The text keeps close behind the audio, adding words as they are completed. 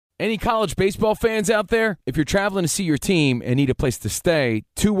Any college baseball fans out there? If you're traveling to see your team and need a place to stay,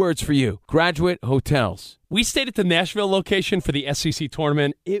 2 words for you: Graduate Hotels. We stayed at the Nashville location for the SEC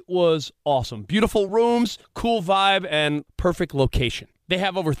tournament. It was awesome. Beautiful rooms, cool vibe, and perfect location. They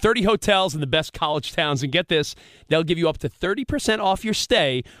have over 30 hotels in the best college towns, and get this, they'll give you up to 30% off your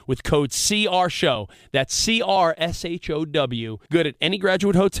stay with code CRSHOW. That's CRSHOW. Good at any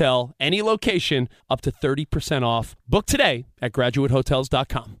Graduate Hotel, any location, up to 30% off. Book today at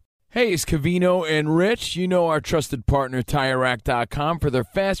graduatehotels.com. Hey, it's Cavino and Rich. You know our trusted partner, TireRack.com, for their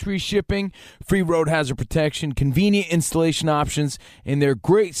fast reshipping, free road hazard protection, convenient installation options, and their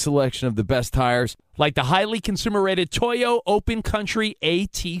great selection of the best tires, like the highly consumer-rated Toyo Open Country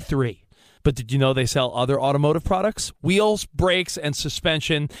AT3. But did you know they sell other automotive products? Wheels, brakes, and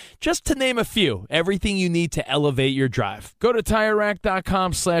suspension, just to name a few. Everything you need to elevate your drive. Go to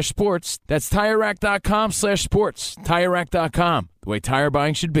TireRack.com/sports. That's TireRack.com/sports. TireRack.com, the way tire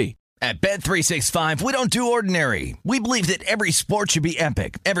buying should be. At Bet365, we don't do ordinary. We believe that every sport should be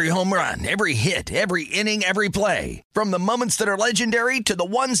epic. Every home run, every hit, every inning, every play. From the moments that are legendary to the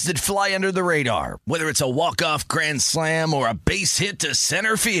ones that fly under the radar. Whether it's a walk-off grand slam or a base hit to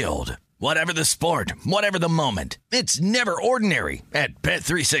center field. Whatever the sport, whatever the moment. It's never ordinary at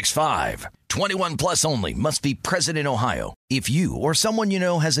Bet365. 21 plus only. Must be present in Ohio. If you or someone you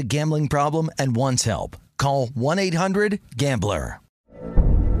know has a gambling problem and wants help, call 1-800-GAMBLER.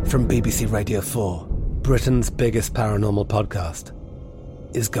 From BBC Radio 4, Britain's biggest paranormal podcast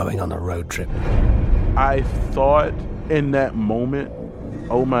is going on a road trip. I thought in that moment,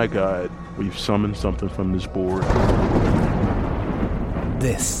 oh my God, we've summoned something from this board.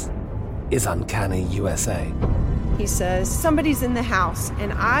 This is Uncanny USA. He says, somebody's in the house,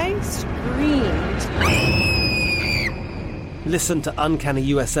 and I screamed. Listen to Uncanny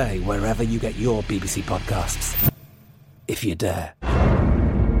USA wherever you get your BBC podcasts, if you dare.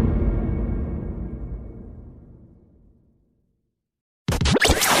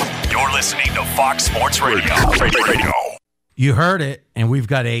 You're listening to Fox Sports Radio. You heard it, and we've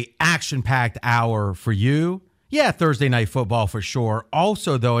got a action-packed hour for you. Yeah, Thursday Night Football for sure.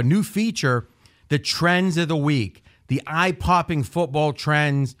 Also, though, a new feature, the trends of the week, the eye-popping football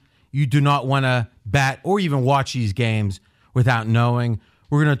trends you do not want to bet or even watch these games without knowing.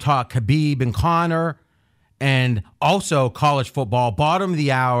 We're going to talk Khabib and Conor, and also college football. Bottom of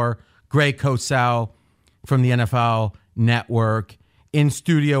the hour, Greg Cosell from the NFL Network. In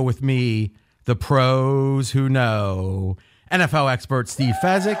studio with me, the pros who know, NFL expert Steve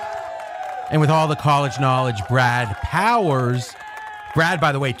Fezzik, and with all the college knowledge, Brad Powers. Brad,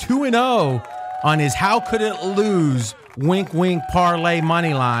 by the way, 2-0 on his How Could It Lose wink wink parlay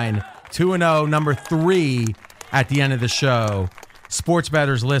money line. 2-0, number 3 at the end of the show. Sports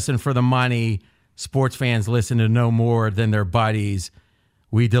bettors listen for the money. Sports fans listen to no more than their buddies.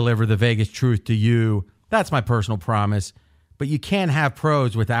 We deliver the Vegas truth to you. That's my personal promise. But you can't have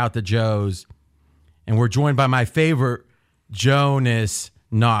pros without the Joes. And we're joined by my favorite, Jonas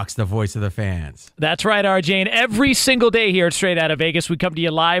Knox, the voice of the fans. That's right, RJ. And every single day here at Straight Out of Vegas, we come to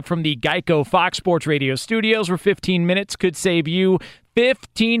you live from the Geico Fox Sports Radio studios, where 15 minutes could save you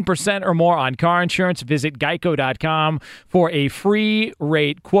 15% or more on car insurance. Visit geico.com for a free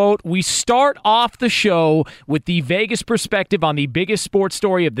rate quote. We start off the show with the Vegas perspective on the biggest sports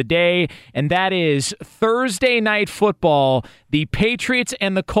story of the day, and that is Thursday Night Football, the Patriots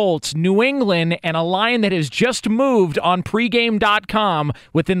and the Colts, New England, and a line that has just moved on pregame.com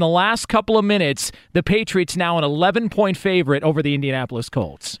within the last couple of minutes. The Patriots now an 11-point favorite over the Indianapolis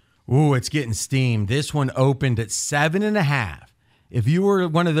Colts. Ooh, it's getting steamed. This one opened at 7.5. If you were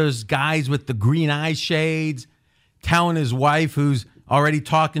one of those guys with the green eye shades telling his wife, who's already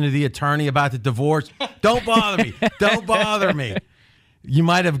talking to the attorney about the divorce, don't bother me, don't bother me, you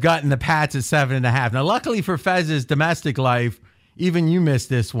might have gotten the Pats at 7.5. Now, luckily for Fez's domestic life, even you missed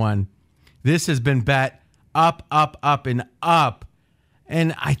this one. This has been bet up, up, up, and up,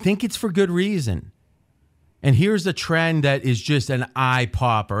 and I think it's for good reason. And here's a trend that is just an eye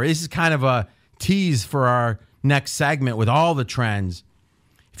popper. This is kind of a tease for our next segment with all the trends.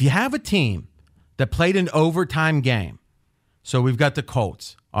 If you have a team that played an overtime game, so we've got the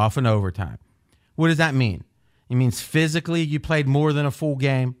Colts off in overtime, what does that mean? It means physically you played more than a full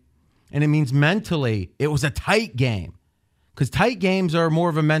game, and it means mentally it was a tight game, because tight games are more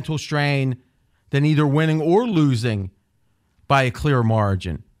of a mental strain than either winning or losing by a clear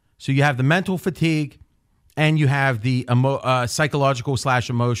margin. So you have the mental fatigue and you have the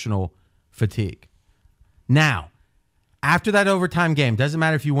psychological/emotional fatigue. Now, after that overtime game, doesn't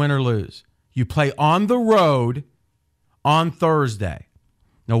matter if you win or lose, you play on the road on Thursday.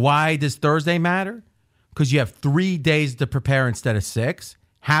 Now, why does Thursday matter? Because you have 3 days to prepare instead of 6,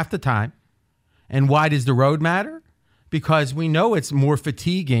 half the time. And why does the road matter? Because we know it's more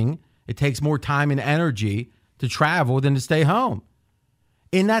fatiguing. It takes more time and energy to travel than to stay home.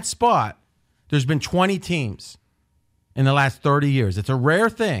 In that spot, there's been 20 teams in the last 30 years. It's a rare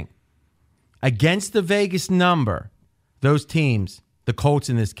thing. Against the Vegas number, those teams, the Colts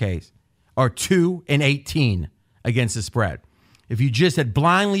in this case, are 2-18 against the spread. If you just had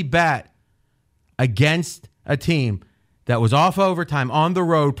blindly bet against a team that was off overtime on the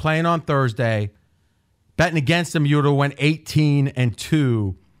road playing on Thursday, betting against them, you would have went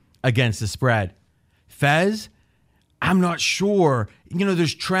 18-2 against the spread. Fez, I'm not sure.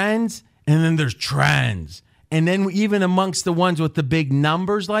 There's trends and then there's trends. And then even amongst the ones with the big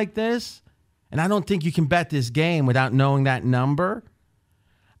numbers like this, and I don't think you can bet this game without knowing that number.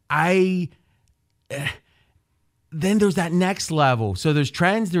 Then there's that next level. So there's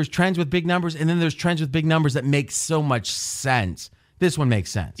trends with big numbers, and then there's trends with big numbers that make so much sense. This one makes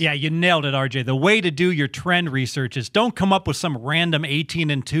sense. Yeah, you nailed it, RJ. The way to do your trend research is don't come up with some random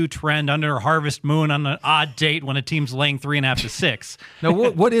 18-2 trend under a harvest moon on an odd date when a team's laying 3.5 to 6. Now,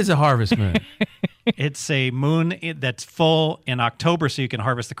 what is a harvest moon? It's a moon that's full in October so you can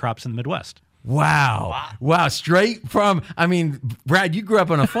harvest the crops in the Midwest. Wow. Straight from, Brad, you grew up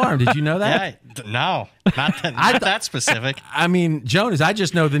on a farm. Did you know that? Yeah, no, not that specific. Jonas, I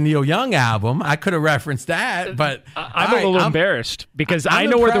just know the Neil Young album. I could have referenced that, but I'm a little embarrassed because I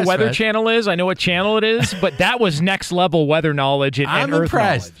know where the Weather Channel is. I know what channel it is, but that was next level weather knowledge and earth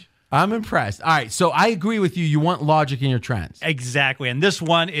knowledge. I'm impressed. All right, so I agree with you. You want logic in your trends. Exactly, and this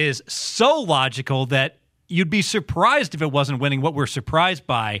one is so logical that you'd be surprised if it wasn't winning. What we're surprised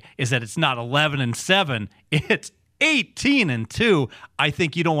by is that it's not 11-7. It's 18-2. I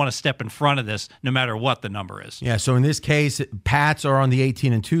think you don't want to step in front of this no matter what the number is. Yeah, so in this case, Pats are on the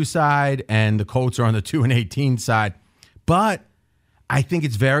 18-2 side and the Colts are on the 2-18 side. But I think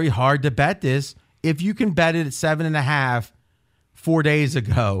it's very hard to bet this. If you can bet it at 7.5 4 days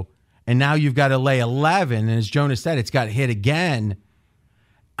ago, and now you've got to lay 11, and as Jonas said, it's got hit again.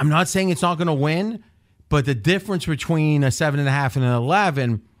 I'm not saying it's not going to win, but the difference between a 7.5 and an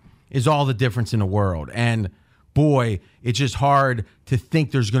 11 is all the difference in the world. And boy, it's just hard to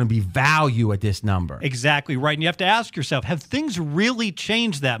think there's going to be value at this number. Exactly right. And you have to ask yourself, have things really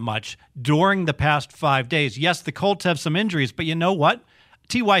changed that much during the past 5 days? Yes, the Colts have some injuries, but you know what?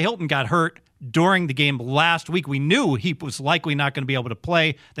 T.Y. Hilton got hurt during the game last week. We knew he was likely not going to be able to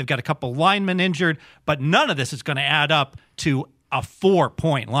play. They've got a couple linemen injured, but none of this is going to add up to a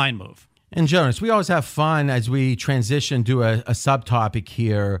 4-point line move. And Jonas, we always have fun as we transition to a subtopic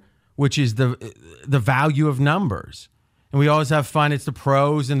here, which is the value of numbers. And we always have fun. It's the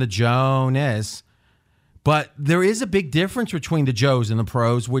pros and the Jonas. But there is a big difference between the Joes and the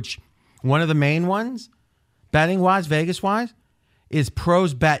pros, which one of the main ones, betting-wise, Vegas-wise, is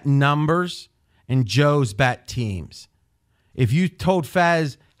pros bet numbers and Joes bet teams. If you told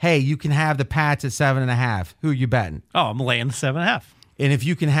Fez, hey, you can have the Pats at 7.5, who are you betting? Oh, I'm laying the 7.5. And if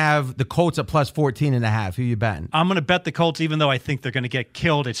you can have the Colts at plus 14.5, who are you betting? I'm going to bet the Colts, even though I think they're going to get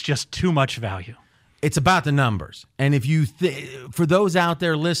killed. It's just too much value. It's about the numbers. And if you, for those out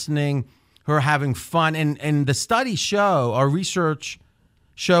there listening who are having fun, and the studies show, our research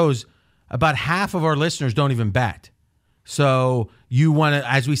shows about half of our listeners don't even bet. So you want to,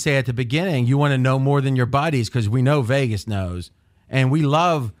 as we say at the beginning, you want to know more than your buddies because we know Vegas knows. And we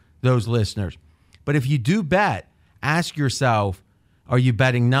love those listeners. But if you do bet, ask yourself, are you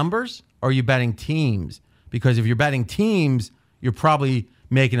betting numbers or are you betting teams? Because if you're betting teams, you're probably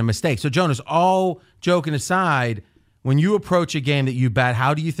making a mistake. So, Jonas, all joking aside, when you approach a game that you bet,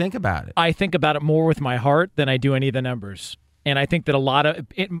 how do you think about it? I think about it more with my heart than I do any of the numbers. And I think that a lot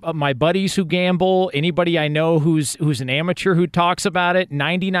of my buddies who gamble, anybody I know who's an amateur who talks about it,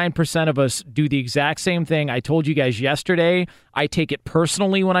 99% of us do the exact same thing. I told you guys yesterday, I take it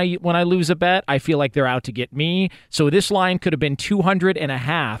personally when I lose a bet. I feel like they're out to get me. So this line could have been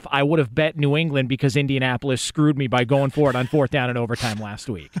 200.5. I would have bet New England because Indianapolis screwed me by going for it on 4th down in overtime last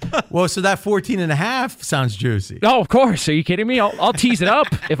week. Well, so that 14.5 sounds juicy. Oh, of course. Are you kidding me? I'll tease it up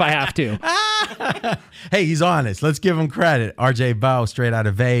if I have to. Hey, he's honest. Let's give him credit. RJ Bell, straight out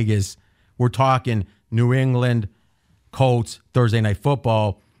of Vegas. We're talking New England, Colts, Thursday Night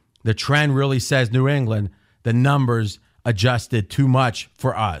Football. The trend really says New England. The numbers adjusted too much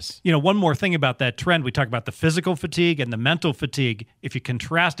for us. You know, one more thing about that trend. We talk about the physical fatigue and the mental fatigue. If you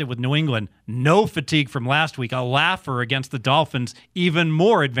contrast it with New England, no fatigue from last week, a laugher against the Dolphins, even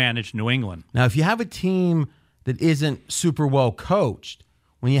more advantage New England. Now, if you have a team that isn't super well coached,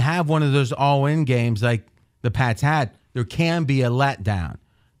 when you have one of those all-in games like the Pats had, there can be a letdown.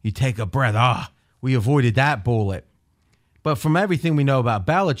 You take a breath. We avoided that bullet. But from everything we know about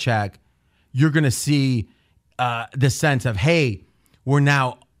Belichick, you're going to see the sense of, hey, we're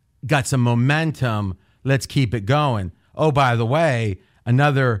now got some momentum. Let's keep it going. Oh, by the way,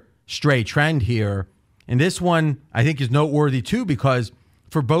 another stray trend here. And this one I think is noteworthy too, because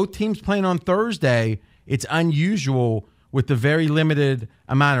for both teams playing on Thursday, it's unusual with the very limited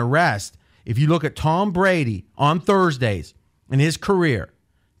amount of rest. If you look at Tom Brady on Thursdays in his career,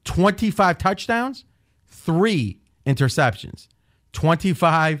 25 touchdowns, 3 interceptions,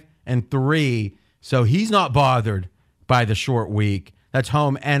 25 and 3. So he's not bothered by the short week. That's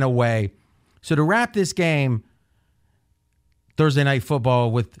home and away. So to wrap this game, Thursday Night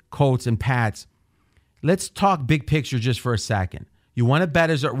Football with Colts and Pats, let's talk big picture just for a second. You want to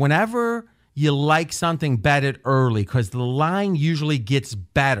bet whenever you like something, bet it early because the line usually gets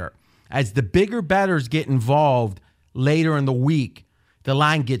better. As the bigger bettors get involved later in the week, the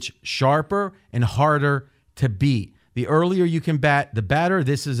line gets sharper and harder to beat. The earlier you can bet, the better.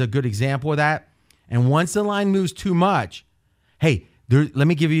 This is a good example of that. And once the line moves too much, hey, let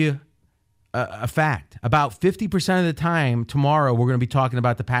me give you a fact. About 50% of the time tomorrow, we're going to be talking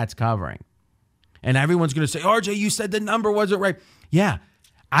about the Pats covering. And everyone's going to say, RJ, you said the number wasn't right. Yeah,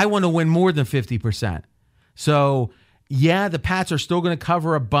 I want to win more than 50%. So, yeah, the Pats are still going to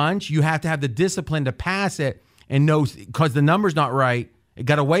cover a bunch. You have to have the discipline to pass it and know because the number's not right, it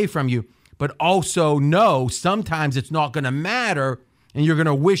got away from you. But also know sometimes it's not going to matter and you're going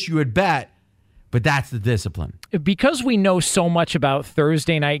to wish you had bet. But that's the discipline. Because we know so much about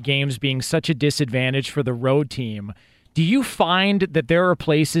Thursday night games being such a disadvantage for the road team, do you find that there are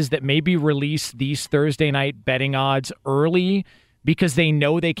places that maybe release these Thursday night betting odds early because they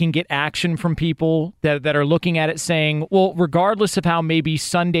know they can get action from people that are looking at it saying, well, regardless of how maybe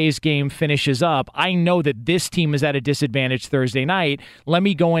Sunday's game finishes up, I know that this team is at a disadvantage Thursday night. Let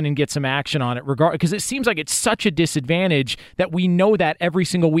me go in and get some action on it, because it seems like it's such a disadvantage that we know that every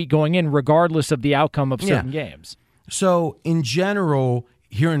single week going in, regardless of the outcome of certain games. So in general,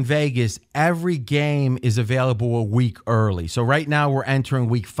 here in Vegas, every game is available a week early. So right now we're entering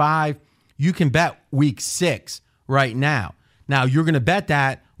week 5. You can bet week 6 right now. Now, you're going to bet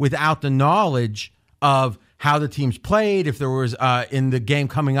that without the knowledge of how the teams played, if there was in the game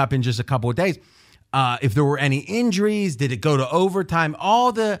coming up in just a couple of days, if there were any injuries, did it go to overtime,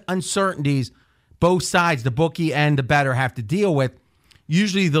 all the uncertainties both sides, the bookie and the bettor, have to deal with.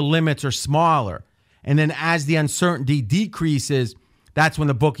 Usually the limits are smaller. And then as the uncertainty decreases, that's when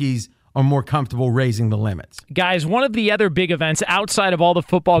the bookies are more comfortable raising the limits. Guys, one of the other big events outside of all the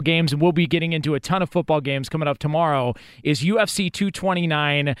football games, and we'll be getting into a ton of football games coming up tomorrow, is UFC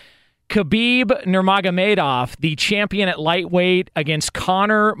 229. Khabib Nurmagomedov, the champion at lightweight, against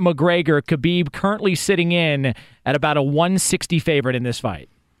Conor McGregor. Khabib currently sitting in at about a 160 favorite in this fight.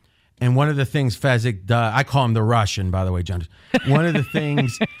 And one of the things Fezzik does, I call him the Russian, by the way, John. One of the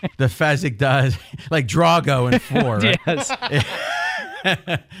things the Fezzik does, like Drago in 4, right? Yes.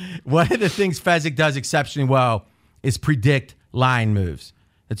 One of the things Fezzik does exceptionally well is predict line moves.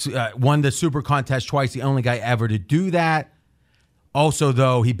 It's won the Super Contest twice, the only guy ever to do that. Also,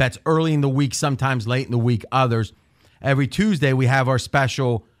 though, he bets early in the week, sometimes late in the week, others. Every Tuesday, we have our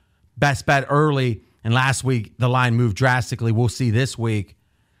special best bet early, and last week, the line moved drastically. We'll see this week.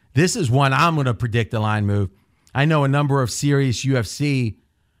 This is one I'm going to predict the line move. I know a number of serious UFC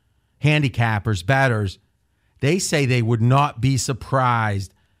handicappers, bettors. They say they would not be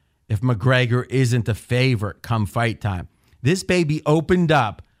surprised if McGregor isn't the favorite come fight time. This baby opened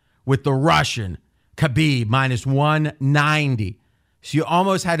up with the Russian, Khabib, minus 190. So you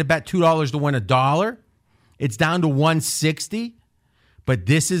almost had to bet $2 to win $1. It's down to 160. But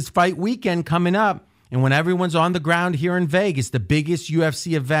this is fight weekend coming up. And when everyone's on the ground here in Vegas, the biggest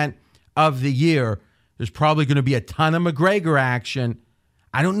UFC event of the year, there's probably going to be a ton of McGregor action.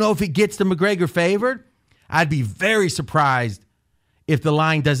 I don't know if it gets the McGregor favored. I'd be very surprised if the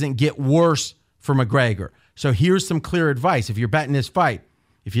line doesn't get worse for McGregor. So here's some clear advice. If you're betting this fight,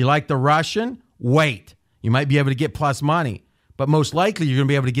 if you like the Russian, wait. You might be able to get plus money, but most likely you're going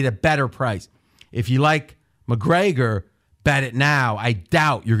to be able to get a better price. If you like McGregor, bet it now. I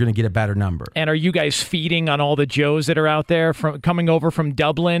doubt you're going to get a better number. And are you guys feeding on all the Joes that are out there coming over from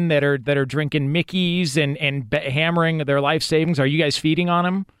Dublin that are drinking Mickeys and hammering their life savings? Are you guys feeding on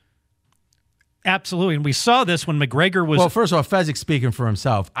them? Absolutely. And we saw this when McGregor was... Well, first of all, Fezzik's speaking for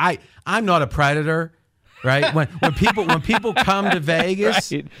himself. I'm not a predator, right? When people come to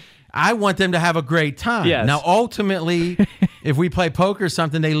Vegas, right, I want them to have a great time. Yes. Now, ultimately, if we play poker or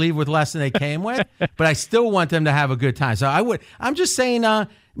something, they leave with less than they came with, but I still want them to have a good time. So I'm just saying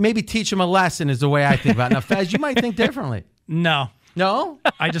maybe teach them a lesson is the way I think about it. Now, Fez, you might think differently. No. No?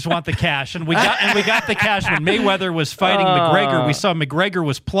 I just want the cash. And we got the cash when Mayweather was fighting McGregor. We saw McGregor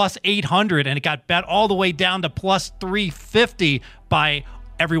was plus 800, and it got bet all the way down to plus 350 by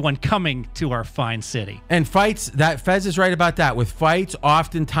everyone coming to our fine city. And fights, that Fez is right about that. With fights,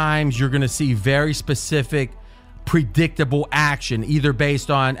 oftentimes you're going to see very specific, predictable action, either based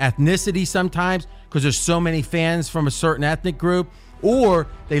on ethnicity sometimes, because there's so many fans from a certain ethnic group, or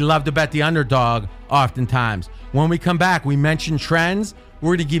they love to bet the underdog oftentimes. When we come back, we mention trends.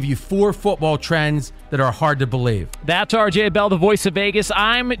 We're going to give you 4 football trends that are hard to believe. That's RJ Bell, the voice of Vegas.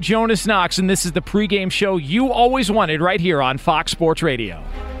 I'm Jonas Knox, and this is the pregame show you always wanted right here on Fox Sports Radio.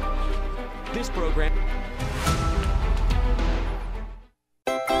 This program...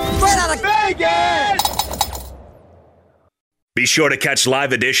 Straight out of Vegas! Be sure to catch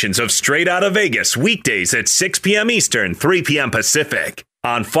live editions of Straight Out of Vegas weekdays at 6 p.m. Eastern, 3 p.m. Pacific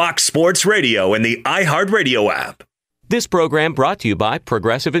on Fox Sports Radio and the iHeartRadio app. This program brought to you by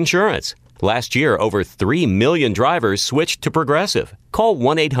Progressive Insurance. Last year, over 3 million drivers switched to Progressive. Call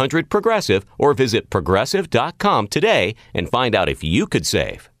 1-800-PROGRESSIVE or visit Progressive.com today and find out if you could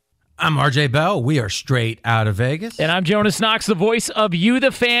save. I'm RJ Bell. We are Straight Out of Vegas. And I'm Jonas Knox, the voice of You,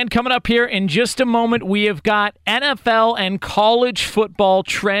 the Fan. Coming up here in just a moment, we have got NFL and college football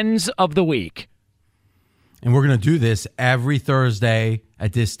trends of the week. And we're going to do this every Thursday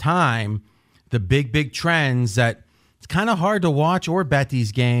at this time. The big trends that it's kind of hard to watch or bet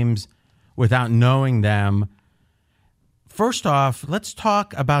these games without knowing them. First off, let's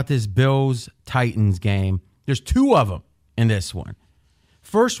talk about this Bills-Titans game. There's 2 of them in this one.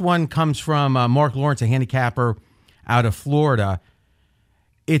 First one comes from Mark Lawrence, a handicapper out of Florida.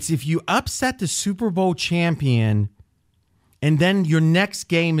 It's if you upset the Super Bowl champion and then your next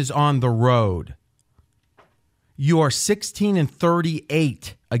game is on the road, you are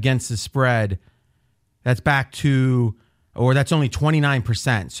 16-38 against the spread. That's back to, or that's only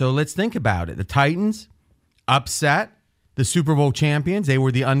 29%. So let's think about it. The Titans upset the Super Bowl champions. They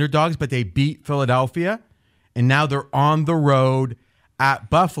were the underdogs, but they beat Philadelphia. And now they're on the road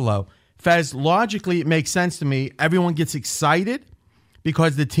at Buffalo. Fez, logically, it makes sense to me. Everyone gets excited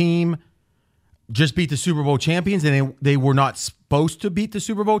because the team just beat the Super Bowl champions and they were not supposed to beat the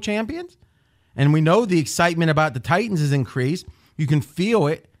Super Bowl champions. And we know the excitement about the Titans has increased. You can feel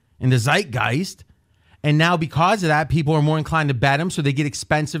it in the zeitgeist. And now because of that, people are more inclined to bet them, so they get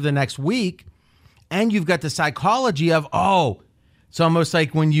expensive the next week. And you've got the psychology of, it's almost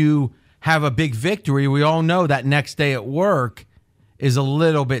like when you have a big victory, we all know that next day at work is a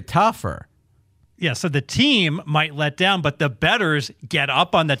little bit tougher. Yeah, so the team might let down, but the bettors get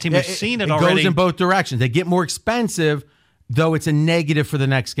up on that team. We've seen it already. It goes in both directions. They get more expensive, though it's a negative for the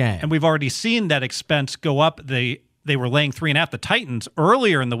next game. And we've already seen that expense go up. They were laying 3.5. The Titans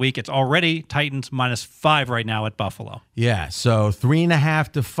earlier in the week, it's already Titans -5 right now at Buffalo. Yeah, so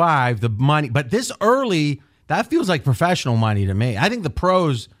 3.5 to 5, the money. But this early, that feels like professional money to me. I think the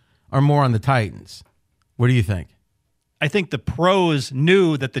pros are more on the Titans. What do you think? I think the pros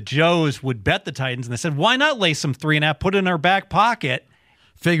knew that the Joes would bet the Titans, and they said, why not lay some 3.5, put it in our back pocket?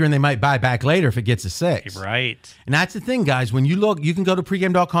 Figuring they might buy back later if it gets a 6. Right. And that's the thing, guys. When you look, you can go to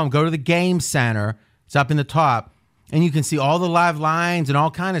pregame.com, go to the game center. It's up in the top, and you can see all the live lines and all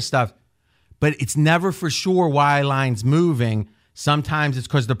kind of stuff. But it's never for sure why line's moving. Sometimes it's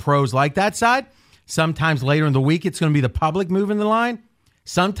because the pros like that side. Sometimes later in the week, it's going to be the public moving the line.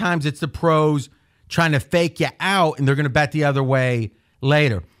 Sometimes it's the pros trying to fake you out, and they're going to bet the other way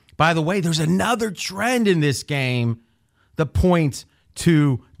later. By the way, there's another trend in this game that points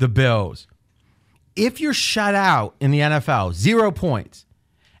to the Bills. If you're shut out in the NFL, 0 points,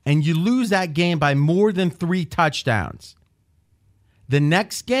 and you lose that game by more than 3 touchdowns, the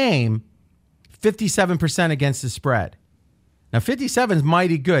next game, 57% against the spread. Now, 57 is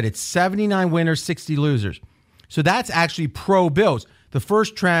mighty good. It's 79 winners, 60 losers. So that's actually pro Bills. The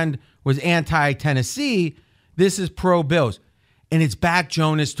first trend was anti-Tennessee. This is pro-Bills. And it's back,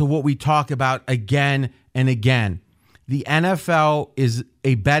 Jonas, to what we talk about again and again. The NFL is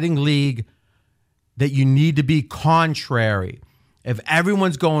a betting league that you need to be contrary. If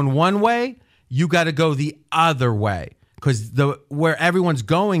everyone's going one way, you got to go the other way because where everyone's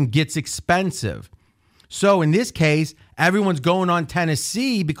going gets expensive. So in this case, everyone's going on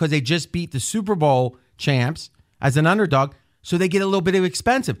Tennessee because they just beat the Super Bowl champs as an underdog, so they get a little bit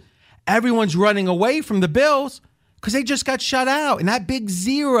expensive. Everyone's running away from the Bills because they just got shut out. And that big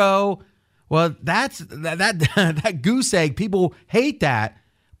 0, well, that goose egg, people hate that.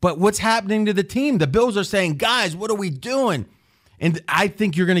 But what's happening to the team? The Bills are saying, guys, what are we doing? And I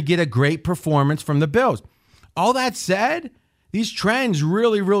think you're going to get a great performance from the Bills. All that said, these trends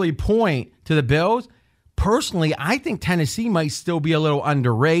really, really point to the Bills. personally, I think Tennessee might still be a little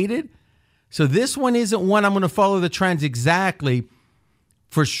underrated. So this one isn't one I'm going to follow the trends exactly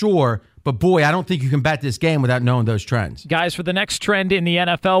for sure. But boy, I don't think you can bet this game without knowing those trends. Guys, for the next trend in the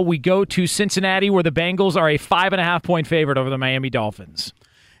NFL, we go to Cincinnati, where the Bengals are a 5.5-point favorite over the Miami Dolphins.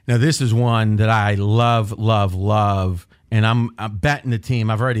 Now, this is one that I love, and I'm betting the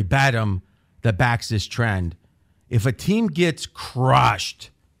team. I've already bet them that backs this trend. If a team gets crushed,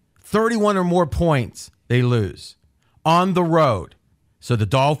 31 or more points, they lose on the road. So the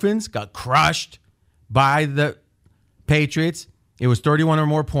Dolphins got crushed by the Patriots. It was 31 or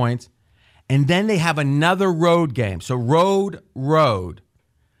more points. And then they have another road game. So road.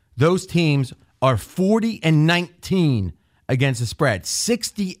 Those teams are 40-19 against the spread.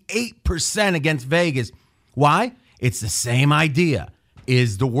 68% against Vegas. Why? It's the same idea.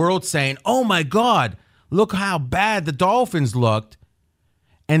 Is the world saying, oh my God, look how bad the Dolphins looked.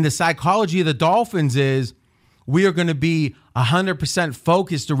 And the psychology of the Dolphins is we are going to be 100%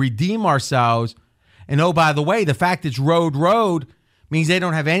 focused to redeem ourselves. And oh, by the way, the fact it's road means they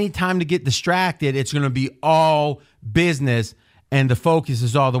don't have any time to get distracted. It's going to be all business, and the focus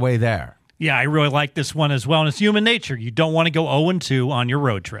is all the way there. Yeah, I really like this one as well. And it's human nature. You don't want to go 0-2 on your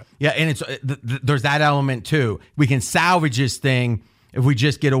road trip. Yeah, and it's there's that element too. We can salvage this thing if we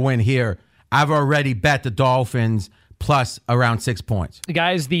just get a win here. I've already bet the Dolphins plus around 6 points.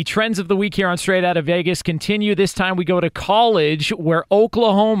 Guys, the trends of the week here on Straight Out of Vegas continue. This time we go to college, where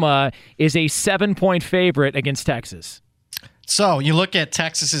Oklahoma is a 7-point favorite against Texas. So you look at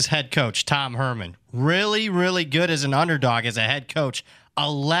Texas's head coach, Tom Herman. Really, really good as an underdog as a head coach.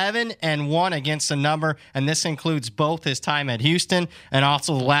 11-1 against the number, and this includes both his time at Houston and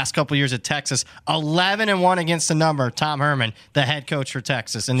also the last couple years at Texas. 11-1 against the number, Tom Herman, the head coach for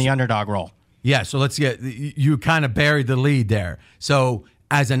Texas in the underdog role. Yeah, so let's get, you kind of buried the lead there. So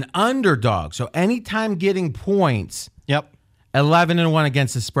as an underdog, so anytime getting points, 11-1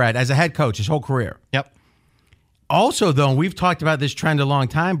 against the spread as a head coach his whole career. Yep. Also, though, we've talked about this trend a long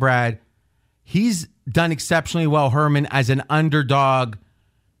time, Brad. He's done exceptionally well, Herman, as an underdog,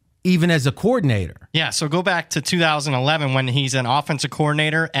 even as a coordinator. Yeah, so go back to 2011 when he's an offensive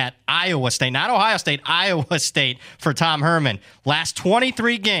coordinator at Iowa State, not Ohio State, Iowa State for Tom Herman. Last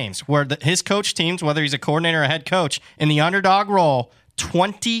 23 games where his coach teams, whether he's a coordinator or a head coach, in the underdog role,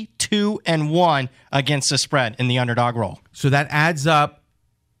 22-1 against the spread in the underdog role. So that adds up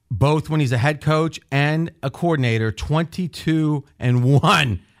both when he's a head coach and a coordinator,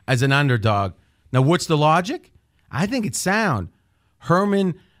 22-1 as an underdog. Now, what's the logic? I think it's sound.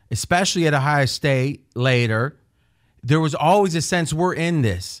 Herman, especially at Ohio State later, there was always a sense we're in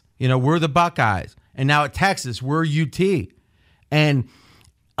this. You know, we're the Buckeyes. And now at Texas, we're UT. And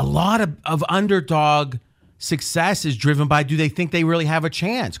a lot of underdog success is driven by, do they think they really have a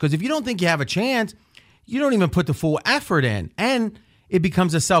chance? Because if you don't think you have a chance, you don't even put the full effort in. And it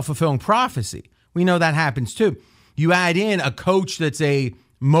becomes a self-fulfilling prophecy. We know that happens too. You add in a coach that's a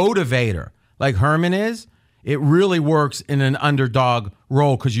motivator like Herman is, it really works in an underdog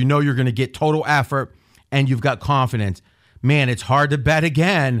role because you know you're going to get total effort and you've got confidence. Man, it's hard to bet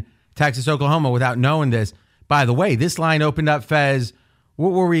again, Texas, Oklahoma, without knowing this. By the way, this line opened up, Fez.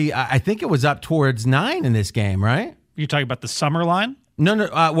 What were we? I think it was up towards 9 in this game, right? You're talking about the summer line? No.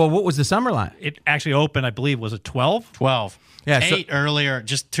 Well, what was the summer line? It actually opened, I believe, was it 12? 12. Yeah, 8 earlier,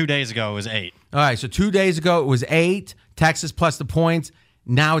 just 2 days ago, it was 8. All right, so 2 days ago, it was 8. Texas plus the points.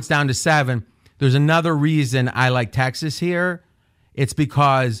 Now it's down to 7. There's another reason I like Texas here. It's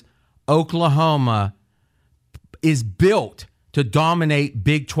because Oklahoma is built to dominate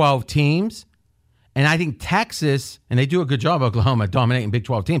Big 12 teams. And I think Texas, and they do a good job, Oklahoma, dominating Big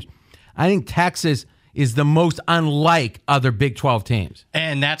 12 teams. I think Texas is the most unlike other Big 12 teams.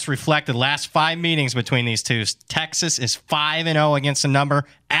 And that's reflected last 5 meetings between these two. Texas is 5-0 against the number.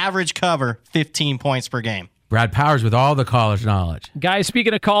 Average cover, 15 points per game. Brad Powers with all the college knowledge. Guys,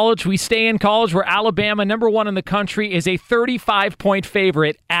 speaking of college, we stay in college where Alabama, number 1 in the country, is a 35-point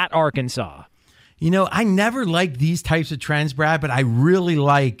favorite at Arkansas. You know, I never like these types of trends, Brad, but I really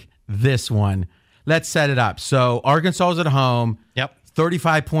like this one. Let's set it up. So Arkansas is at home. Yep.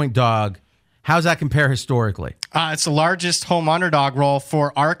 35-point dog. How's that compare historically? It's the largest home underdog role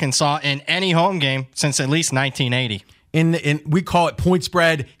for Arkansas in any home game since at least 1980. We call it point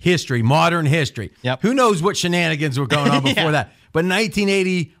spread history, modern history. Yep. Who knows what shenanigans were going on before that? But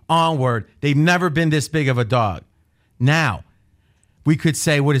 1980 onward, they've never been this big of a dog. Now, we could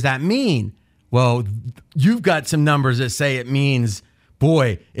say, what does that mean? Well, you've got some numbers that say it means,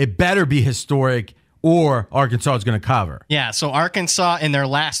 boy, it better be historic or Arkansas is going to cover. Yeah, so Arkansas in their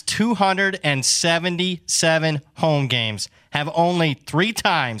last 277 home games have only 3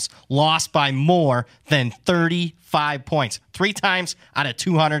 times lost by more than 35 points. 3 times out of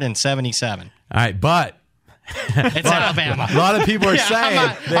 277. All right, but it's Alabama. A lot of people are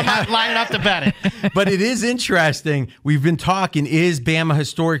saying I'm not lining up to bet it. But it is interesting. We've been talking, is Bama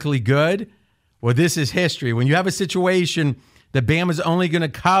historically good? Well, this is history. When you have a situation that Bama's only going to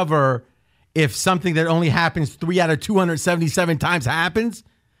cover if something that only happens 3 out of 277 times happens,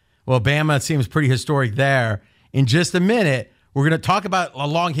 well, Bama seems pretty historic there. In just a minute, we're going to talk about a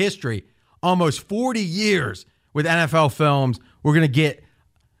long history, almost 40 years with NFL films. We're going to get,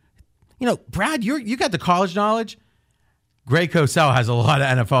 Brad, you got the college knowledge. Greg Cosell has a lot of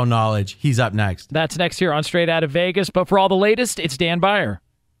NFL knowledge. He's up next. That's next here on Straight Out of Vegas. But for all the latest, it's Dan Beyer.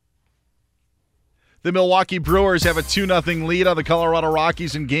 The Milwaukee Brewers have a 2-0 lead on the Colorado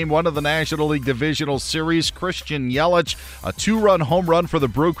Rockies in Game 1 of the National League Divisional Series. Christian Yelich, a 2-run home run for the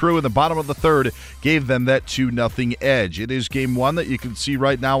Brew Crew in the bottom of the third, gave them that 2-0 edge. It is Game 1 that you can see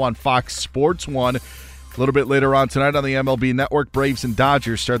right now on Fox Sports 1. A little bit later on tonight on the MLB Network, Braves and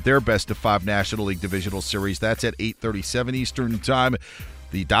Dodgers start their best-of-5 National League Divisional Series. That's at 8:37 Eastern Time.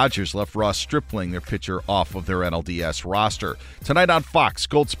 The Dodgers left Ross Stripling, their pitcher, off of their NLDS roster. Tonight on Fox,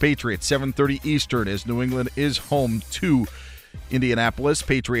 Colts-Patriots, 7:30 Eastern, as New England is home to Indianapolis.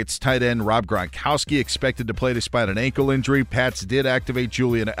 Patriots tight end Rob Gronkowski expected to play despite an ankle injury. Pats did activate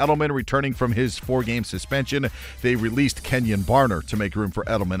Julian Edelman, returning from his 4-game suspension. They released Kenyon Barner to make room for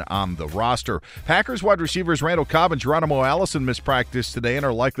Edelman on the roster. Packers wide receivers Randall Cobb and Geronimo Allison missed practice today and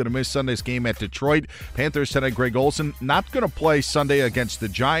are likely to miss Sunday's game at Detroit. Panthers center Greg Olsen not going to play Sunday against the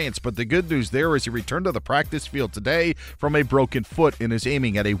Giants, but the good news there is he returned to the practice field today from a broken foot and is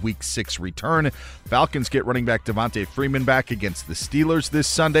aiming at a Week 6 return. Falcons get running back Devontae Freeman back against the Steelers this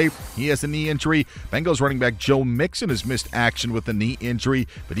Sunday. He has a knee injury. Bengals running back Joe Mixon has missed action with a knee injury,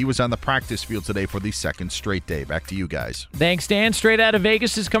 but he was on the practice field today for the second straight day. Back to you guys. Thanks, Dan. Straight Out of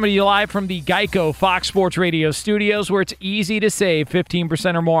Vegas is coming to you live from the Geico Fox Sports Radio studios, where it's easy to save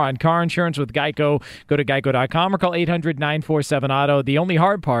 15% or more on car insurance with Geico. Go to geico.com or call 800-947-AUTO. The only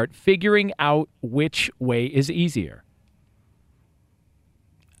hard part, figuring out which way is easier.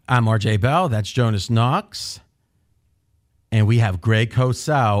 I'm RJ Bell. That's Jonas Knox. And we have Greg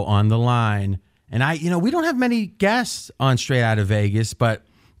Cosell on the line. And we don't have many guests on Straight Out of Vegas, but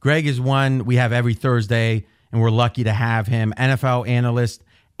Greg is one we have every Thursday, and we're lucky to have him. NFL analyst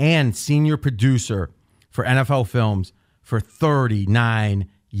and senior producer for NFL films for 39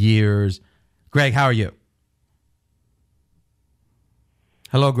 years. Greg, how are you?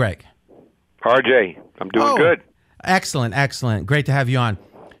 Hello, Greg. RJ, I'm doing good. Excellent, excellent. Great to have you on.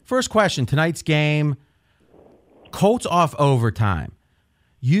 First question, tonight's game, Colts off overtime.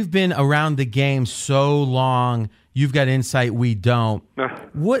 You've been around the game so long. You've got insight we don't.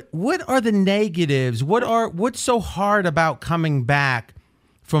 What are the negatives? What's so hard about coming back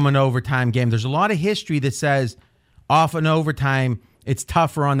from an overtime game? There's a lot of history that says off an overtime, it's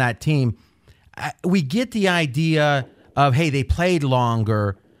tougher on that team. We get the idea of, hey, they played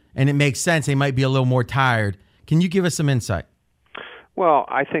longer, and it makes sense. They might be a little more tired. Can you give us some insight? Well,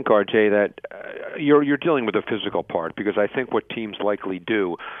 I think, RJ, that you're dealing with the physical part, because I think what teams likely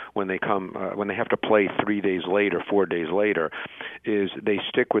do when they have to play 3 days later, 4 days later, is they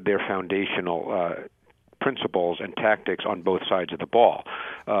stick with their foundational principles and tactics on both sides of the ball.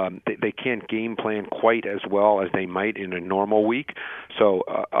 They can't game plan quite as well as they might in a normal week. So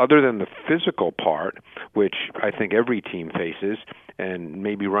other than the physical part, which I think every team faces, and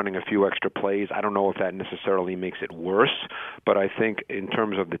maybe running a few extra plays, I don't know if that necessarily makes it worse, but I think in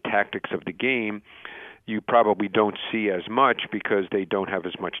terms of the tactics of the game, you probably don't see as much because they don't have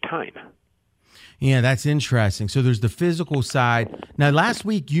as much time. Yeah, that's interesting. So there's the physical side. Now, last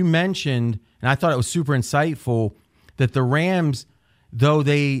week you mentioned, and I thought it was super insightful, that the Rams, though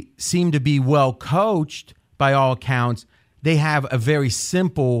they seem to be well coached by all accounts, they have a very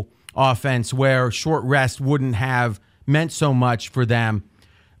simple offense where short rest wouldn't have meant so much for them.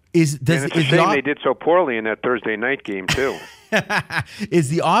 It's a shame they did so poorly in that Thursday night game, too. Is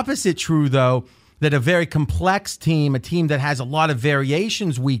the opposite true, though, that a very complex team, a team that has a lot of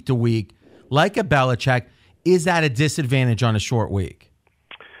variations week to week, like a Belichick, is that a disadvantage on a short week?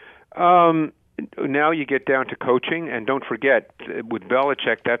 Now you get down to coaching, and don't forget, with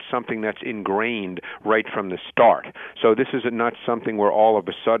Belichick, that's something that's ingrained right from the start. So this is not something where all of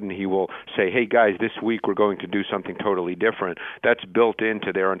a sudden he will say, hey, guys, this week we're going to do something totally different. That's built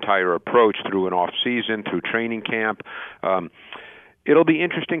into their entire approach through an off-season, through training camp. It'll be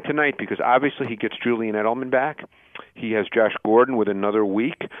interesting tonight because obviously he gets Julian Edelman back. He has Josh Gordon with another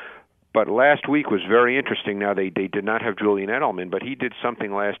week. But last week was very interesting. Now, they did not have Julian Edelman, but he did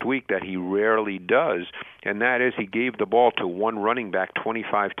something last week that he rarely does, and that is he gave the ball to one running back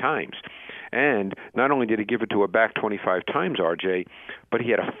 25 times. And not only did he give it to a back 25 times, RJ, but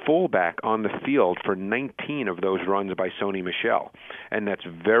he had a fullback on the field for 19 of those runs by Sony Michel. And that's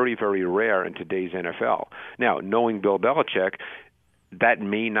very, very rare in today's NFL. Now, knowing Bill Belichick, that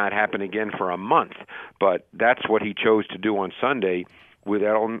may not happen again for a month, but that's what he chose to do on Sunday. With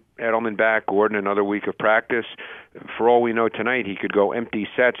Edelman back, Gordon another week of practice. For all we know tonight, he could go empty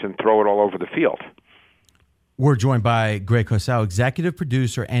sets and throw it all over the field. We're joined by Greg Cosell, executive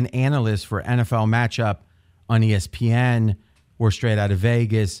producer and analyst for NFL Matchup on ESPN. We're straight out of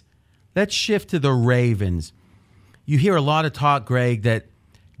Vegas. Let's shift to the Ravens. You hear a lot of talk, Greg, that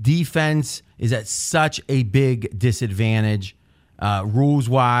defense is at such a big disadvantage,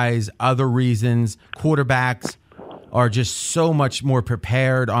 rules-wise, other reasons. Quarterbacks are just so much more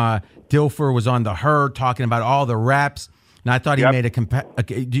prepared. Dilfer was on the herd talking about all the reps, and I thought he made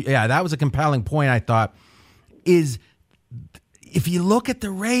that was a compelling point, I thought. Is if you look at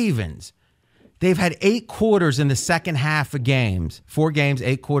the Ravens, they've had 8 quarters in the second half of games. 4 games,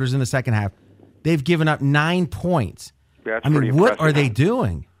 8 quarters in the second half. They've given up 9 points. That's I mean, what are they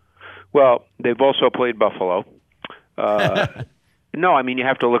doing? Well, they've also played Buffalo. No, I mean, you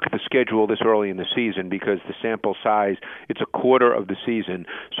have to look at the schedule this early in the season because the sample size, it's a quarter of the season,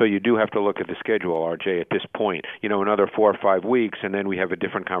 so you do have to look at the schedule, RJ, at this point. Another 4 or 5 weeks, and then we have a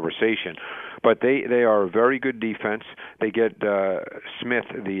different conversation. But they are a very good defense. They get Smith,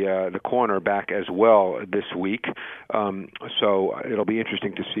 the corner, back as well this week, so it'll be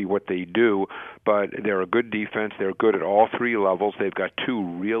interesting to see what they do. But they're a good defense. They're good at all 3 levels. They've got 2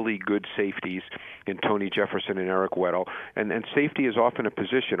 really good safeties in Tony Jefferson and Eric Weddle, and safety is often a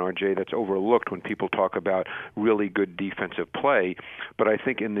position, RJ, that's overlooked when people talk about really good defensive play. But I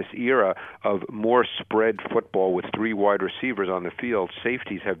think in this era of more spread football with 3 wide receivers on the field,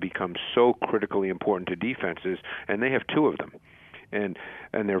 safeties have become so critically important to defenses, and they have 2 of them. And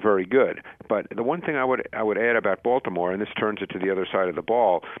they're very good. But the one thing I would add about Baltimore, and this turns it to the other side of the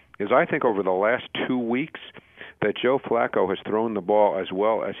ball, is I think over the last 2 weeks that Joe Flacco has thrown the ball as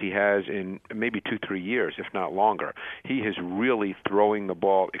well as he has in maybe 2-3 years, if not longer. He is really throwing the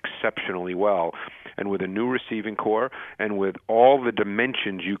ball exceptionally well. And with a new receiving core and with all the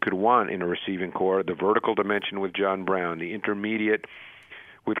dimensions you could want in a receiving core, the vertical dimension with John Brown, the intermediate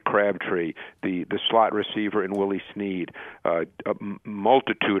with Crabtree, the slot receiver in Willie Snead, a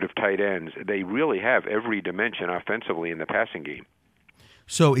multitude of tight ends. They really have every dimension offensively in the passing game.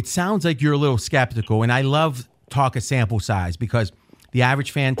 So it sounds like you're a little skeptical, and I love talk of sample size because the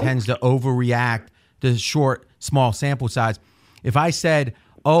average fan tends to overreact to short, small sample size. If I said,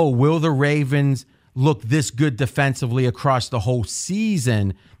 will the Ravens look this good defensively across the whole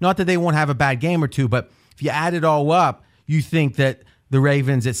season? Not that they won't have a bad game or two, but if you add it all up, you think that the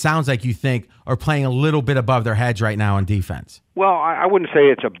Ravens, it sounds like you think, are playing a little bit above their heads right now on defense. Well, I wouldn't say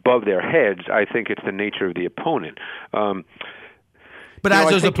it's above their heads. I think it's the nature of the opponent. But as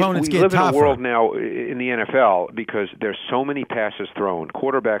those opponents get tougher. We live in a world now in the NFL because there's so many passes thrown.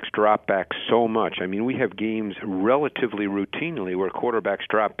 Quarterbacks drop back so much. I mean, we have games relatively routinely where quarterbacks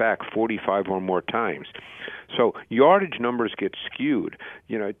drop back 45 or more times. So yardage numbers get skewed.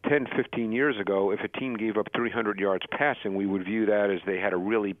 10, 15 years ago, if a team gave up 300 yards passing, we would view that as they had a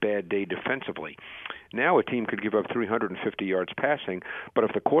really bad day defensively. Now a team could give up 350 yards passing, but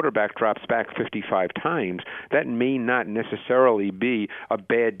if the quarterback drops back 55 times, that may not necessarily be a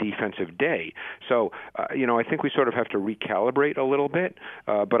bad defensive day. So, I think we sort of have to recalibrate a little bit,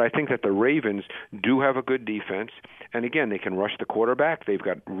 but I think that the Ravens do have a good defense, and again, they can rush the quarterback. They've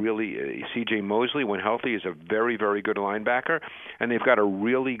got really, C.J. Mosley, when healthy, is a very, very good linebacker, and they've got a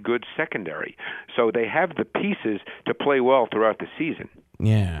really good secondary. So they have the pieces to play well throughout the season.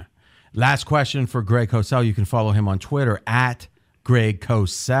 Yeah. Last question for Greg Cosell. You can follow him on Twitter at Greg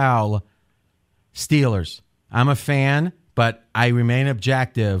Cosell. Steelers. I'm a fan, but I remain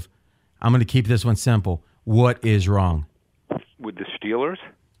objective. I'm going to keep this one simple. What is wrong? With the Steelers?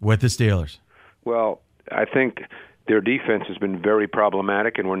 With the Steelers. Well, I think their defense has been very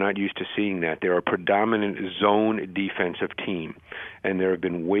problematic, and we're not used to seeing that. They're a predominant zone defensive team, and there have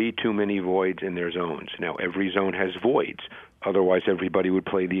been way too many voids in their zones. Now, every zone has voids. Otherwise, everybody would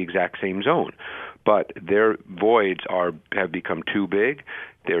play the exact same zone. But their voids have become too big.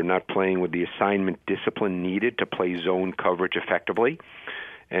 They're not playing with the assignment discipline needed to play zone coverage effectively.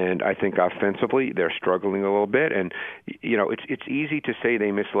 And I think offensively they're struggling a little bit. And, it's easy to say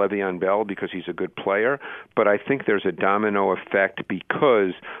they miss Le'Veon Bell because he's a good player, but I think there's a domino effect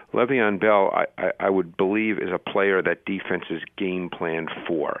because Le'Veon Bell, I would believe, is a player that defenses game plan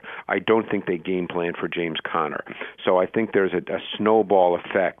for. I don't think they game plan for James Conner. So I think there's a snowball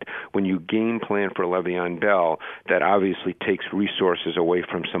effect when you game plan for Le'Veon Bell that obviously takes resources away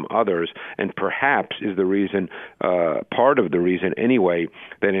from some others, and perhaps is the reason, part of the reason anyway,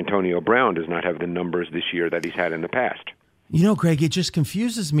 that Antonio Brown does not have the numbers this year that he's had in the past. Greg, it just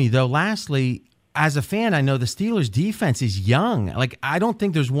confuses me, though. Lastly, as a fan, I know the Steelers' defense is young. Like, I don't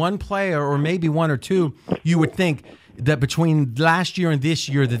think there's one player, or maybe one or two, you would think that between last year and this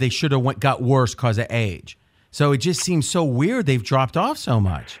year that they should have got worse because of age. So it just seems so weird they've dropped off so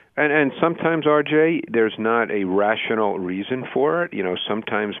much. And sometimes, RJ, there's not a rational reason for it.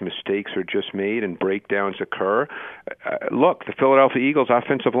 Sometimes mistakes are just made and breakdowns occur. Look, the Philadelphia Eagles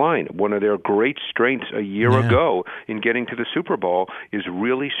offensive line, one of their great strengths a year ago in getting to the Super Bowl, is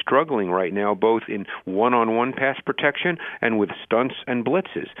really struggling right now, both in one-on-one pass protection and with stunts and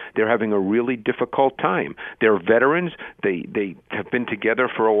blitzes. They're having a really difficult time. They're veterans. They have been together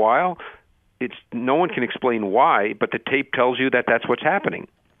for a while. No one can explain why, but the tape tells you that that's what's happening.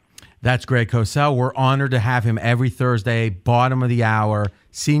 That's Greg Cosell. We're honored to have him every Thursday, bottom of the hour,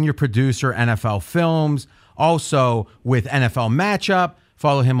 senior producer, NFL Films, also with NFL Matchup.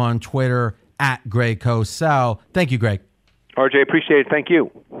 Follow him on Twitter at Greg Cosell. Thank you, Greg. RJ, appreciate it. Thank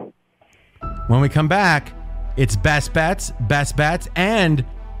you. When we come back, it's best bets, and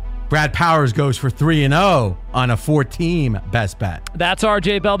Brad Powers goes for 3-0 on a 4-team best bet. That's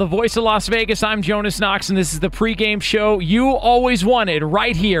RJ Bell, the voice of Las Vegas. I'm Jonas Knox, and this is the pregame show you always wanted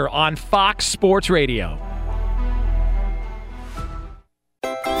right here on Fox Sports Radio.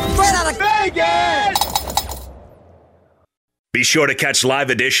 Straight out of Vegas! Be sure to catch live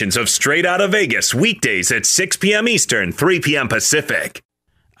editions of Straight Out of Vegas weekdays at 6 p.m. Eastern, 3 p.m. Pacific.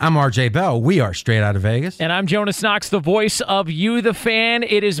 I'm RJ Bell. We are Straight Out of Vegas. And I'm Jonas Knox, the voice of You, the fan.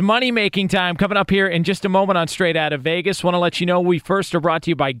 It is money-making time coming up here in just a moment on Straight Out of Vegas. Want to let you know we first are brought to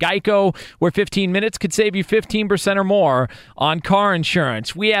you by Geico, where 15 minutes could save you 15% or more on car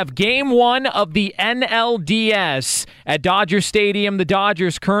insurance. We have Game 1 of the NLDS at Dodger Stadium. The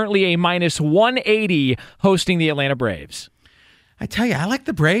Dodgers currently a minus 180 hosting the Atlanta Braves. I tell you, I like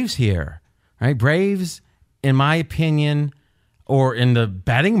the Braves here. Right? Braves, in my opinion, or in the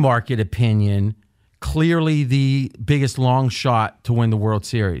betting market opinion, clearly the biggest long shot to win the World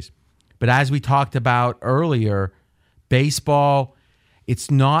Series. But as we talked about earlier, baseball,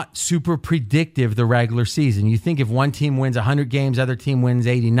 it's not super predictive the regular season. You think if one team wins 100 games, the other team wins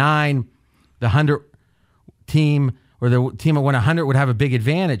 89, the 100 team or the team that won 100 would have a big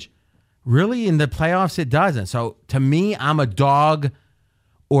advantage. Really, in the playoffs, it doesn't. So to me, I'm a dog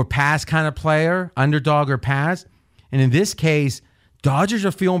or pass kind of player, underdog or pass. And in this case, Dodgers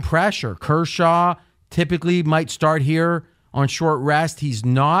are feeling pressure. Kershaw typically might start here on short rest. He's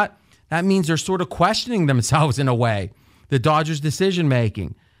not. That means they're sort of questioning themselves in a way, the Dodgers'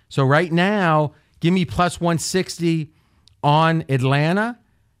 decision-making. So right now, give me plus 160 on Atlanta,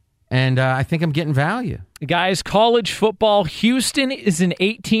 and I think I'm getting value. Guys, college football, Houston is an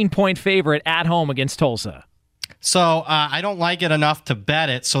 18-point favorite at home against Tulsa. So I don't like it enough to bet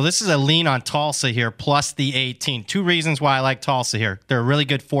it. So this is a lean on Tulsa here, plus the 18. Two reasons why I like Tulsa here. They're a really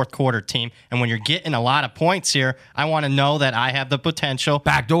good fourth quarter team. And when you're getting a lot of points here, I want to know that I have the potential.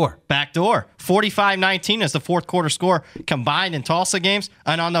 Backdoor. 45-19 is the fourth quarter score combined in Tulsa games.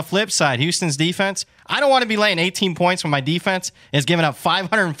 And on the flip side, Houston's defense, I don't want to be laying 18 points when my defense is giving up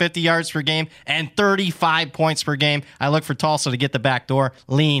 550 yards per game and 35 points per game. I look for Tulsa to get the backdoor.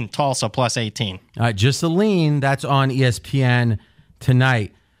 Lean Tulsa plus 18. All right, just a lean. That's on ESPN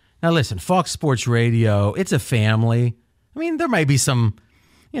tonight. Now, listen, Fox Sports Radio, it's a family. I mean, there might be some,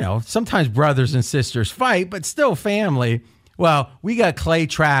 sometimes brothers and sisters fight, but still family. Well, we got Clay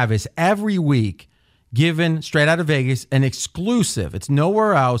Travis every week giving Straight Out of Vegas an exclusive. It's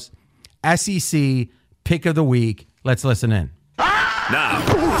nowhere else. SEC Pick of the Week. Let's listen in. Now,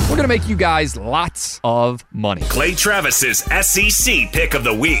 we're going to make you guys lots of money. Clay Travis's SEC Pick of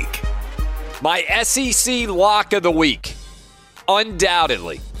the Week. My SEC Lock of the Week.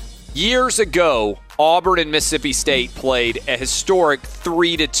 Undoubtedly, years ago, Auburn and Mississippi State played a historic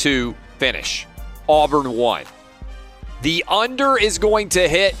 3-2 finish. Auburn won. The under is going to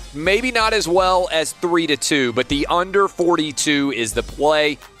hit, maybe not as well as 3-2, but the under 42 is the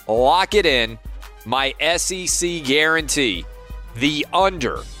play. Lock it in. My SEC guarantee, the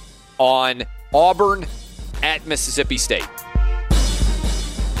under on Auburn at Mississippi State.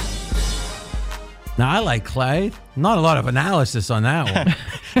 Now, I like Clay. Not a lot of analysis on that one.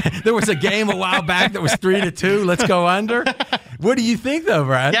 There was a game a while back that was 3-2. Let's go under. What do you think, though,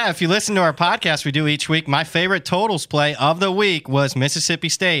 Brad? Yeah, if you listen to our podcast we do each week, my favorite totals play of the week was Mississippi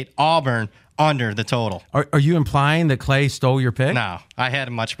State, Auburn, under the total. Are you implying that Clay stole your pick? No, I had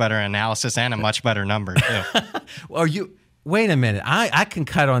a much better analysis and a much better number, too. Well, wait a minute. I can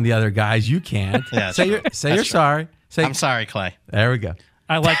cut on the other guys. You can't. Yeah, say you're sorry. I'm sorry, Clay. There we go.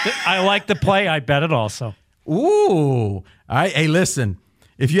 I like the play. I bet it also. Ooh. All right. Hey, listen.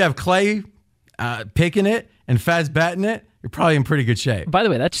 If you have Clay picking it and Fez betting it, you're probably in pretty good shape. By the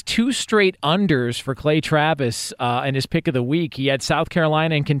way, that's 2 straight unders for Clay Travis in his pick of the week. He had South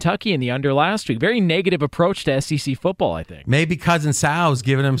Carolina and Kentucky in the under last week. Very negative approach to SEC football, I think. Maybe Cousin Sal's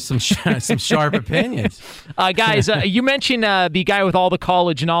giving him some sharp opinions. Guys, you mentioned the guy with all the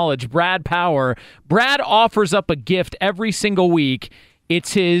college knowledge, Brad Power. Brad offers up a gift every single week.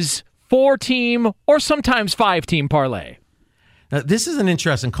 It's his 4-team or sometimes 5-team parlay. Now, this is an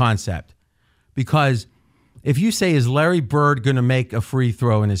interesting concept because if you say, is Larry Bird going to make a free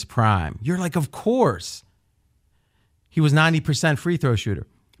throw in his prime? You're like, of course. He was 90% free throw shooter.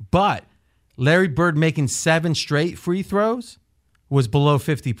 But Larry Bird making 7 straight free throws was below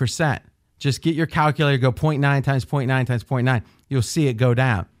 50%. Just get your calculator, go 0.9 times 0.9 times 0.9. You'll see it go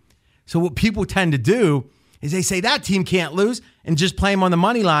down. So what people tend to do is they say that team can't lose and just play them on the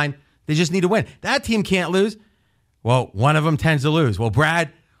money line. They just need to win. That team can't lose. Well, one of them tends to lose. Well,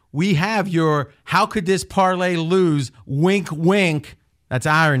 Brad, we have your how could this parlay lose, wink, wink, that's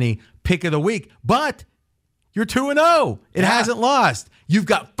irony, pick of the week. But you're 2-0. It hasn't lost. You've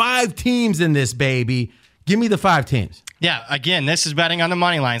got 5 teams in this, baby. Give me the 5 teams. Yeah, again, this is betting on the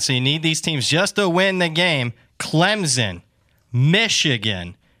money line, so you need these teams just to win the game. Clemson,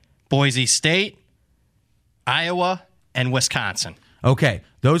 Michigan, Boise State, Iowa, and Wisconsin. Okay,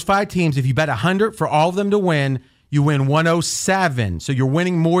 those 5 teams, if you bet 100 for all of them to win, you win 107. So you're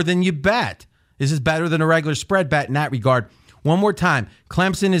winning more than you bet. This is better than a regular spread bet in that regard. One more time.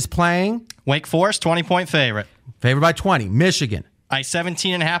 Clemson is playing Wake Forest, 20-point favorite. Favored by 20. Michigan. A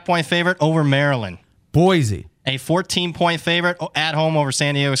 17.5-point favorite over Maryland. Boise. A 14-point favorite at home over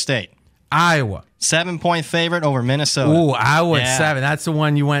San Diego State. Iowa. 7-point favorite over Minnesota. Ooh, Iowa at 7. That's the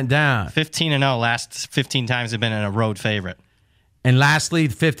one you went down. 15-0. Last 15 times they've been in a road favorite. And lastly,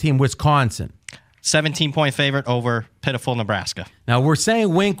 15, Wisconsin. 17-point favorite over pitiful Nebraska. Now, we're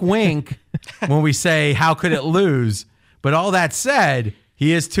saying wink, wink when we say how could it lose. But all that said,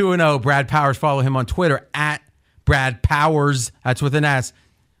 he is 2-0. Brad Powers. Follow him on Twitter at Brad Powers. That's with an S.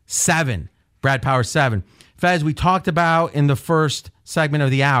 7. Brad Powers 7. Fez, we talked about in the first segment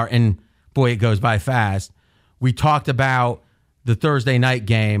of the hour, and boy, it goes by fast. We talked about the Thursday night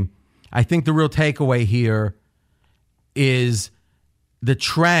game. I think the real takeaway here is the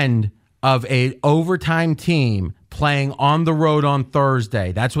trend of a overtime team playing on the road on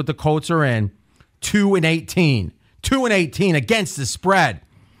Thursday. That's what the Colts are in. 2-18. 2-18 against the spread.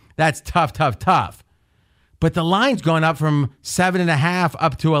 That's tough, tough, tough. But the line's gone up from 7.5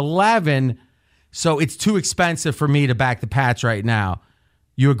 up to 11, so it's too expensive for me to back the Pats right now.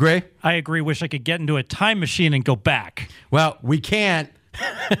 You agree? I agree. Wish I could get into a time machine and go back. Well, we can't.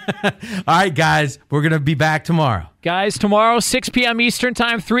 All right, guys, we're going to be back tomorrow. Guys, tomorrow, 6 p.m. Eastern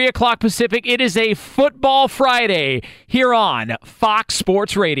Time, 3 o'clock Pacific. It is a Football Friday here on Fox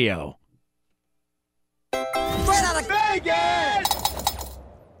Sports Radio. Straight out of Vegas!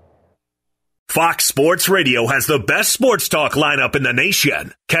 Fox Sports Radio has the best sports talk lineup in the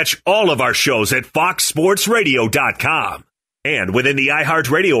nation. Catch all of our shows at foxsportsradio.com. And within the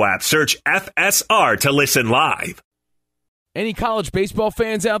iHeartRadio app, search FSR to listen live. Any college baseball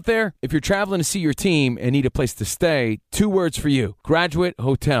fans out there? If you're traveling to see your team and need a place to stay, 2 words for you: Graduate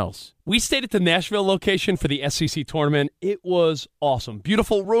Hotels. We stayed at the Nashville location for the SEC tournament. It was awesome.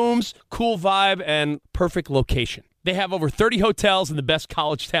 Beautiful rooms, cool vibe, and perfect location. They have over 30 hotels in the best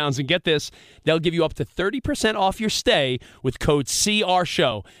college towns. And get this, they'll give you up to 30% off your stay with code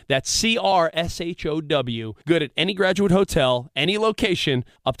CRSHOW. That's CRSHOW. Good at any Graduate Hotel, any location,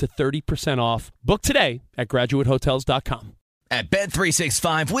 up to 30% off. Book today at graduatehotels.com. At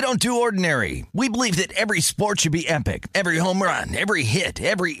Bet365, we don't do ordinary. We believe that every sport should be epic. Every home run, every hit,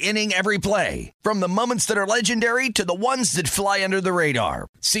 every inning, every play. From the moments that are legendary to the ones that fly under the radar.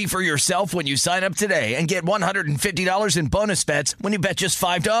 See for yourself when you sign up today and get $150 in bonus bets when you bet just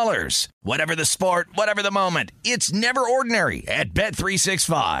 $5. Whatever the sport, whatever the moment, it's never ordinary at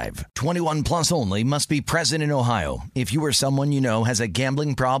Bet365. 21 plus only. Must be present in Ohio. If you or someone you know has a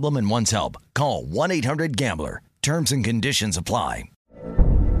gambling problem and wants help, call 1-800-GAMBLER. Terms and conditions apply.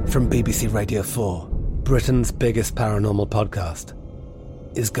 From BBC Radio 4, Britain's biggest paranormal podcast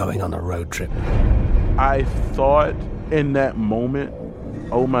is going on a road trip. I thought in that moment,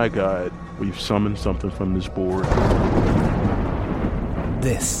 oh my God, we've summoned something from this board.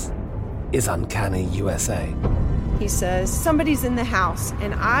 This is Uncanny USA. He says, somebody's in the house,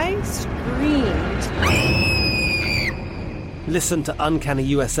 and I screamed. Listen to Uncanny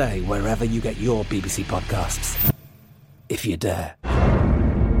USA wherever you get your BBC podcasts, if you dare.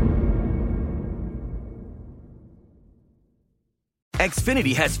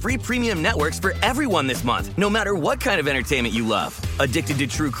 Xfinity has free premium networks for everyone this month, no matter what kind of entertainment you love. Addicted to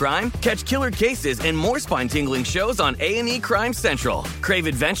true crime? Catch killer cases and more spine-tingling shows on A&E Crime Central. Crave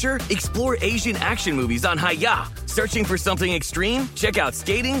adventure? Explore Asian action movies on Hi-Ya. Searching for something extreme? Check out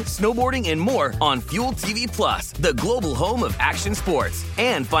skating, snowboarding, and more on Fuel TV Plus, the global home of action sports.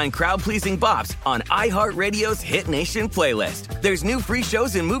 And find crowd-pleasing bops on iHeartRadio's Hit Nation playlist. There's new free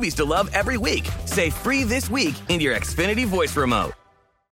shows and movies to love every week. Say free this week in your Xfinity voice remote.